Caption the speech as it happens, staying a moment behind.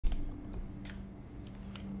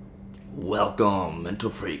Welcome, mental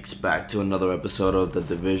freaks, back to another episode of The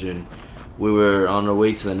Division. We were on our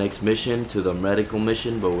way to the next mission, to the medical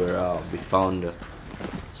mission, but we found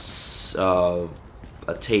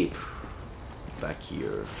a tape back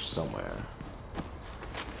here somewhere,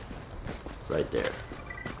 right there.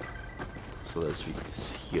 So let's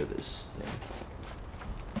hear this thing.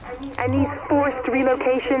 And these forced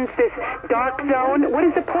relocations, this dark zone, what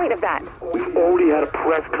is the point of that? We've already had a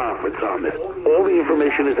press conference on this. All the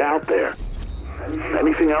information is out there.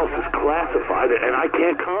 Anything else is classified, and I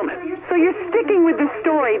can't comment. So you're sticking with the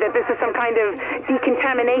story that this is some kind of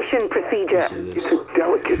decontamination procedure? It's a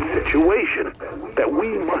delicate situation that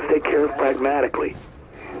we must take care of pragmatically.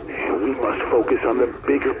 And we must focus on the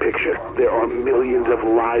bigger picture. There are millions of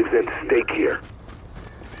lives at stake here.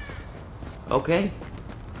 Okay.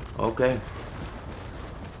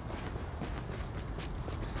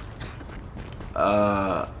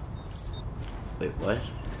 Wait, what?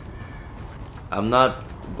 I'm not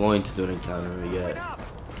going to do an encounter yet.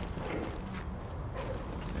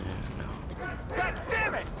 No.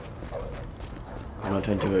 I'm not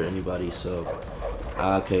trying to hurt anybody, so...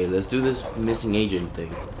 Okay, let's do this missing agent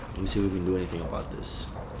thing. Let me see if we can do anything about this.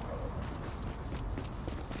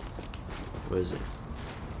 Where is it?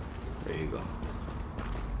 There you go.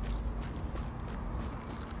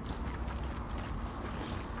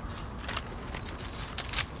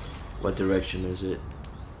 What direction is it?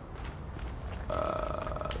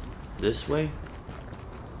 This way?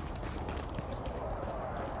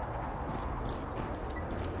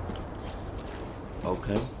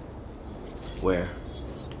 Okay. Where?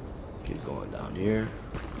 Keep going down here.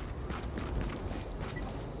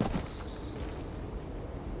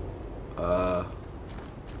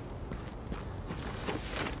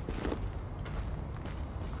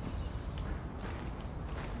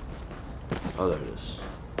 Oh, there it is.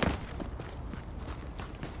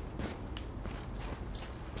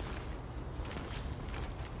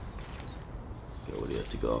 Okay, where do you have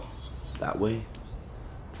to go? That way?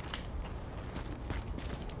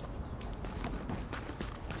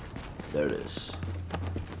 There it is.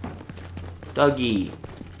 Dougie!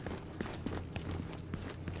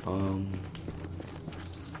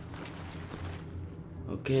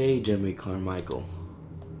 Okay, Jeremy Carmichael.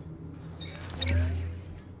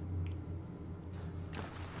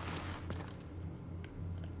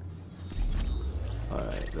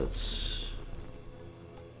 Alright, let's...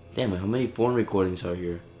 Damn it, how many phone recordings are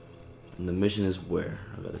here? And the mission is where?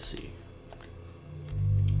 I gotta see.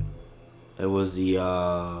 It was the,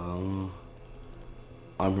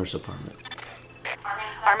 Amherst apartment.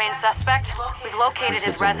 Our main suspect? We've located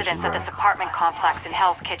his residence at this apartment complex in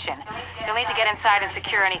Hell's Kitchen. You'll need to get inside and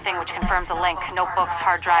secure anything which confirms a link. Notebooks,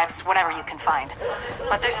 hard drives, whatever you can find.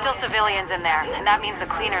 But there's still civilians in there, and that means the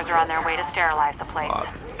cleaners are on their way to sterilize the place.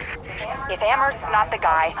 If Amherst's not the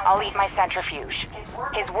guy, I'll eat my centrifuge.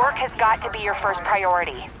 His work has got to be your first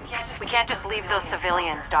priority. We can't just leave those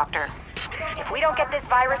civilians, Doctor. If we don't get this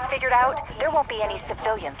virus figured out, there won't be any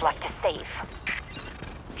civilians left to save.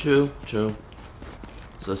 True. So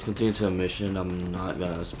let's continue to a mission. I'm not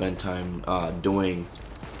gonna spend time doing...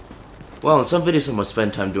 Well, in some videos I'm gonna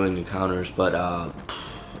spend time doing encounters, but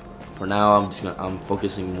for now I'm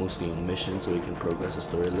focusing mostly on missions so we can progress the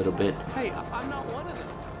story a little bit. Hey, I'm not one of them.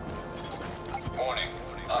 Warning.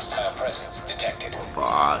 Hostile presence detected.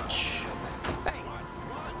 Fudge.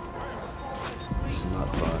 This is not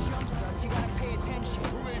fun.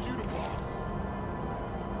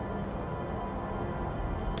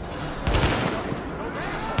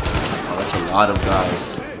 Oh, that's a lot of guys.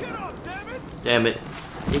 Damn it.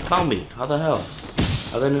 They found me. How the hell?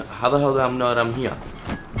 How the hell do I know that I'm here?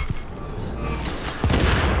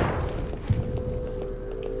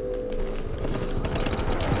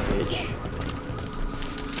 Bitch.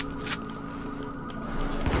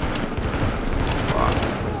 Fuck.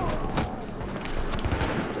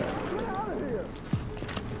 Who's that?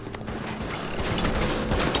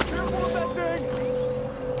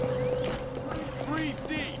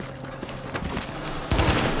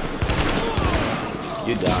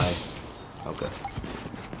 You die. Okay.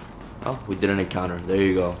 Oh, we did an encounter. There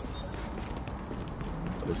you go.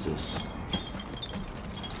 What is this?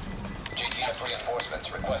 GTF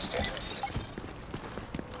reinforcements requested.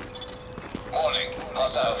 Warning.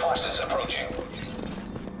 Hostile forces approaching.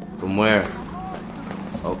 From where?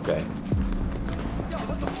 Okay.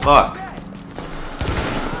 Fuck.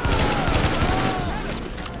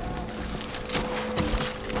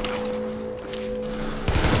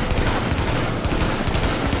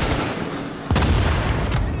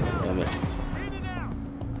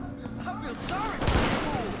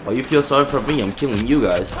 Oh, you feel sorry for me? I'm killing you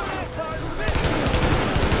guys.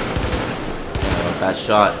 Bad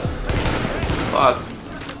shot. Fuck.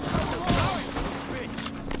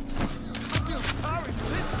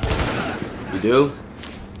 You do?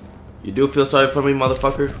 You do feel sorry for me,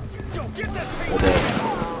 motherfucker? You're dead.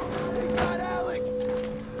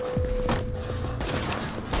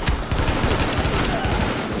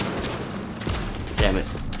 Damn it.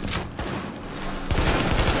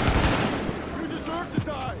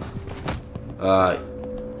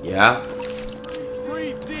 Yeah?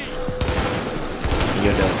 And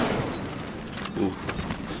you're dead. Ooh.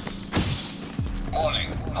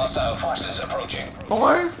 Warning. Hostile forces approaching.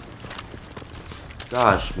 More?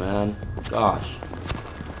 Gosh, man. Gosh.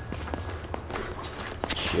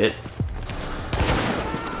 Shit.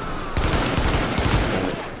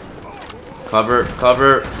 Cover,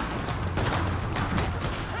 cover.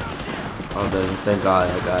 Oh, thank God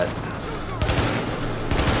I got it.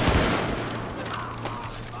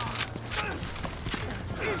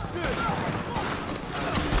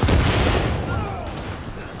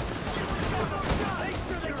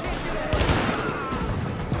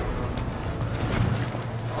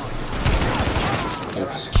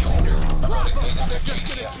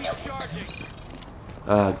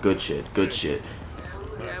 Good shit, good shit.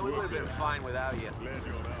 Yeah, we would have been fine without you.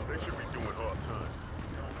 They should be doing hard time.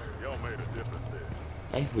 Y'all made a difference there.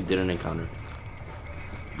 Hey, we did an encounter.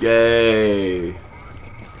 Yay!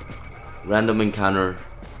 Random encounter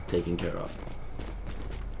taken care of.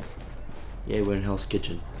 Yay, we're in Hell's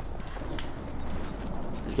Kitchen.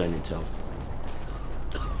 This guy needs help.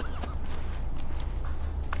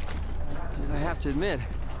 I have to admit,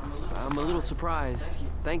 I'm a little surprised.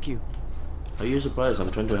 Thank you. Are you surprised? I'm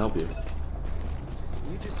trying to help you.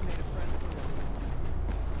 You just made a friend.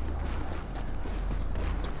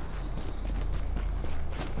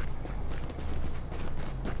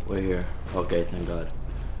 We're here. Okay, thank God.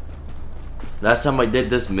 Last time I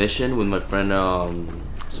did this mission with my friend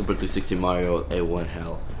Super 360 Mario, it went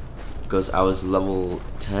hell. Because I was level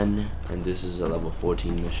 10 and this is a level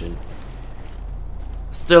 14 mission.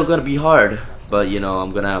 Still gonna be hard, but you know,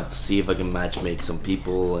 I'm gonna have to see if I can matchmake some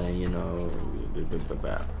people and you know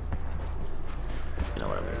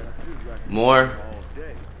what I mean. More?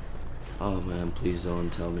 Oh man, please don't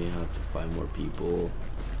tell me I have to find more people.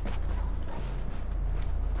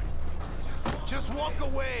 Just walk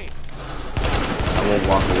away. I won't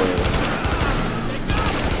walk away.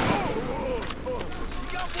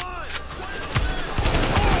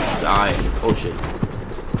 Die. Oh shit.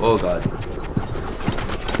 Oh God.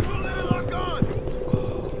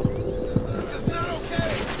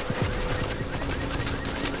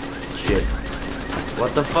 Shit.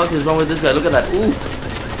 What the fuck is wrong with this guy? Look at that. Ooh.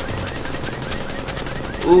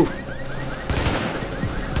 Ooh.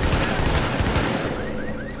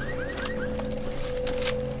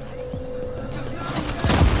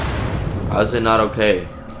 How is it not okay?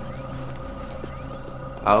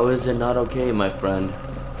 How is it not okay, my friend?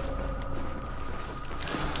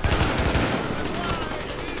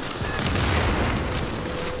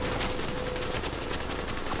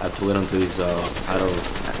 I have to wait until he's out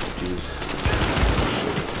of juice.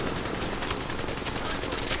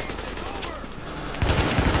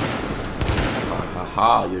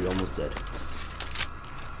 Haha, you're almost dead.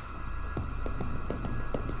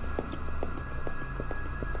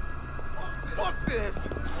 What's this?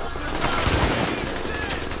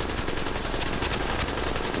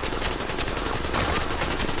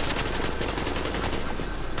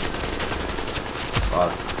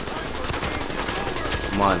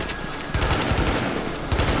 Come on.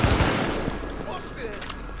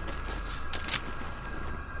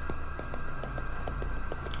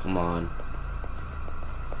 Come on.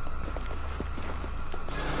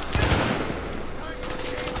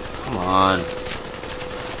 Come on.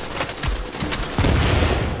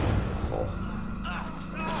 Oh.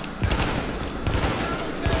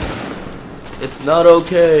 It's not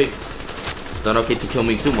okay. It's not okay to kill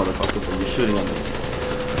me too, motherfucker, when you're shooting at me.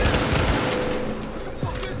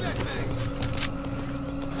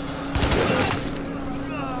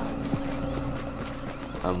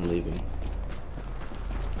 I'm leaving.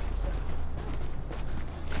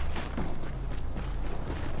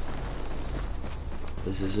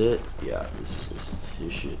 This is it? Yeah, this is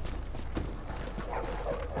his shit.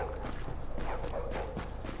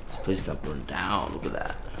 This place got burned down. Look at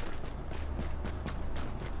that.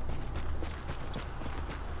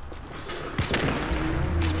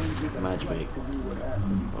 Matchmake.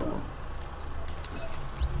 Oh.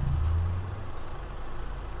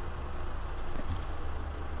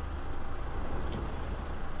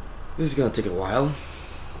 This is gonna take a while.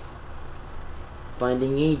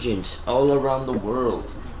 Finding agents all around the world.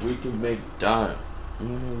 We can make time.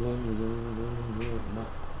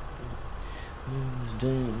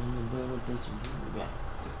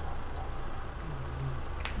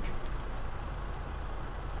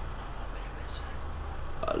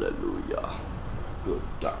 Hallelujah. Good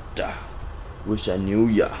doctor. Wish I knew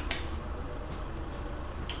ya.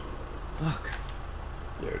 Fuck.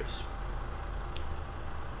 There it is.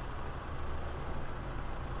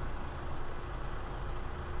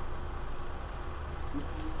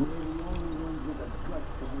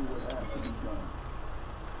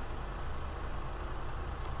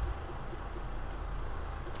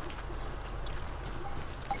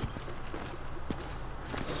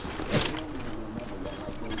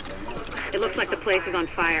 It looks like the place is on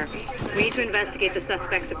fire. We need to investigate the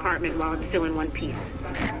suspect's apartment while it's still in one piece.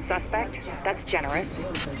 Suspect? That's generous.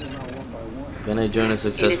 Can I join a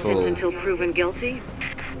successful... Innocent until proven guilty?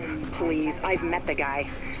 Please, I've met the guy.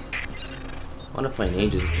 I wanna find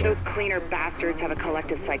agents, bro. Those cleaner bastards have a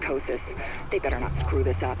collective psychosis. They better not screw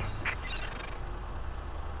this up.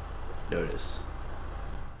 There it is.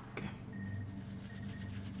 Okay.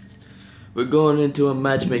 We're going into a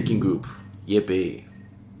matchmaking group. Yippee.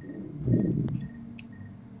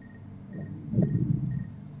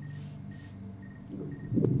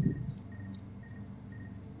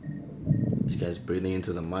 This guy's breathing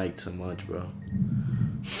into the mic so much, bro.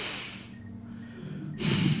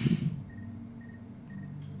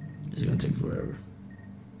 This is gonna take forever.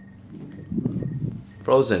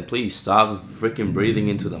 Frozen, please stop freaking breathing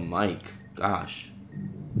into the mic. Gosh.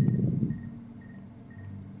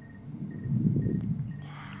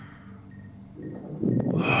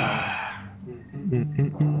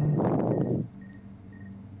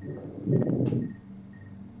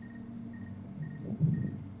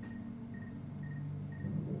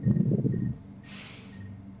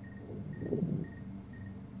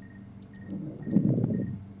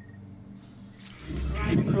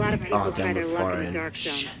 A lot of people Oh, try damn, their we're luck far in the in. dark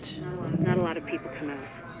zone. Shit. Not a lot of people come out.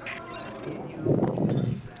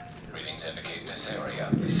 Readings indicate this area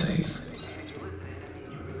is safe.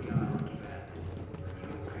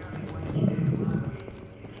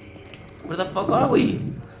 Where the fuck are we?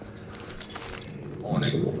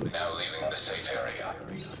 Warning, now leaving the safe area.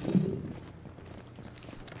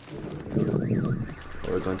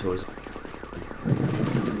 Oh, we're going towards...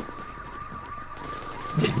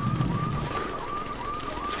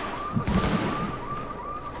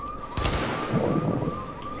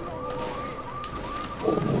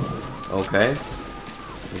 Okay.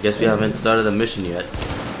 I guess we haven't started the mission yet.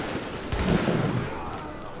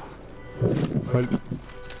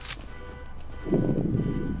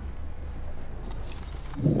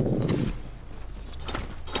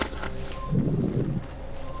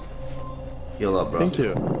 Heal up, bro. Thank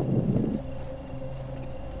you.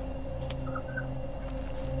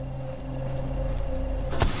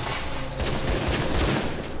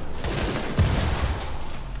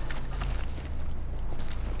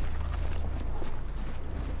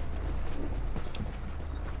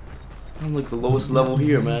 I'm like the lowest level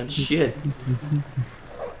here, man. Shit.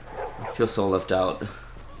 I feel so left out.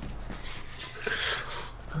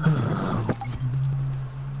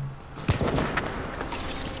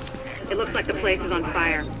 It looks like the place is on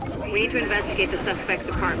fire. We need to investigate the suspect's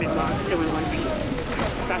apartment while it's still in one piece.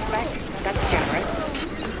 Suspect? That's generous.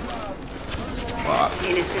 Fuck.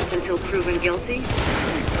 Innocent until proven guilty?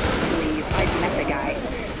 Please, I've met the guy.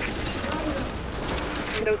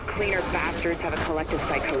 Those cleaner bastards have a collective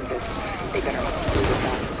psychosis. They better not screw this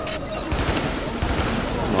up.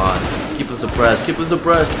 Come on. Keep us abreast. Keep us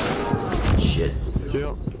abreast. Shit.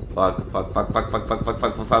 Yeah. Fuck. Fuck. Fuck. Fuck. Fuck. Fuck. Fuck.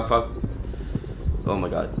 Fuck. Fuck. Fuck. Fuck. Oh my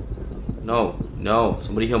god. No. No.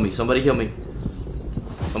 Somebody heal me. Somebody heal me.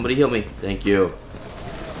 Somebody heal me. Thank you.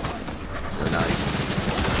 You're nice.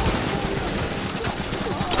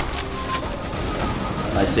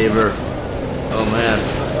 Lifesaver. Oh man.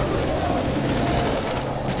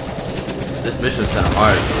 This mission's kind of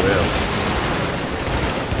hard, for real.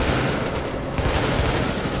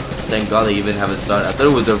 Thank God they even haven't started. I thought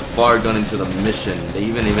it was far gone into the mission. They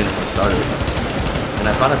even haven't started. And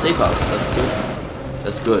I found a safe house. That's good.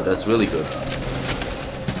 That's good. That's really good.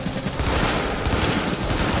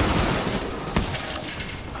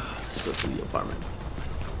 Let's go to the apartment.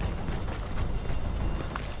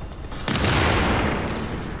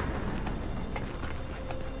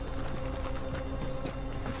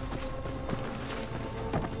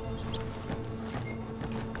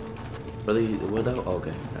 Really? Where the? Oh,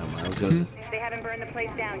 okay. Never mind. I was gonna say. They haven't burned the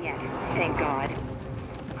place down yet. Thank God.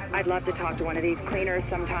 I'd love to talk to one of these cleaners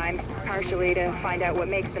sometime, partially to find out what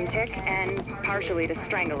makes them tick, and partially to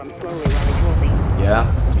strangle them slowly while they told me. Yeah,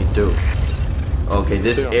 me too. Okay,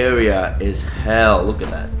 this area is hell. Look at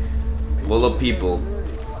that. Full of people.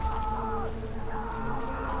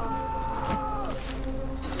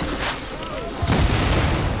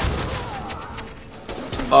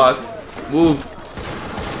 Fuck. Move.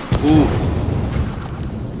 Move.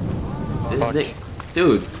 This Nick.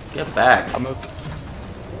 Dude, get back. I'm out.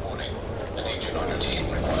 Warning. An agent on your team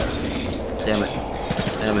requires aid. Damn it.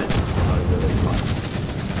 Damn it.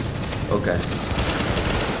 Okay.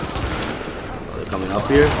 Oh, they're coming up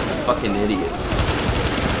here? Fucking idiot.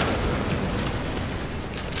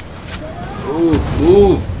 Move.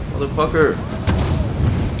 Move. Motherfucker.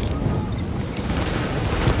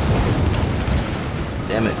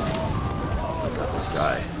 Damn it. Oh, I got this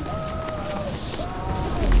guy.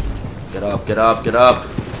 Get up, get up, get up.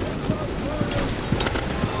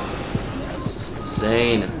 This is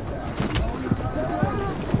insane.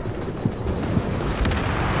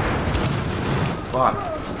 Fuck.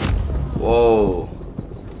 Whoa.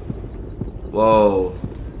 Whoa.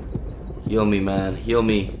 Heal me, man. Heal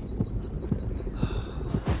me.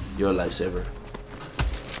 You're a lifesaver.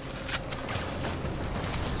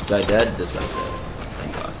 This guy dead? This guy's dead.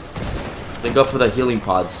 Thank God. Thank God for the healing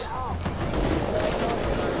pods.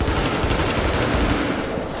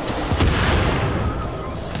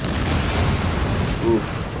 Oof.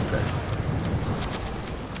 Okay.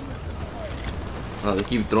 Oh, they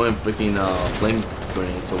keep throwing freaking flame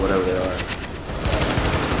grenades or whatever they are.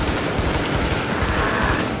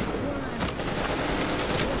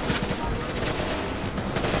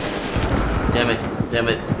 Damn it. Damn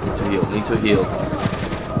it. Need to heal. Need to heal.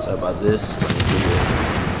 Sorry about this. But I need to heal.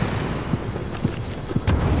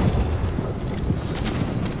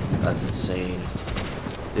 That's insane.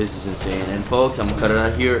 This is insane. And folks, I'm gonna cut it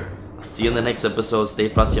out here. I'll see you in the next episode. Stay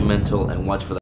frosty and mental and watch for the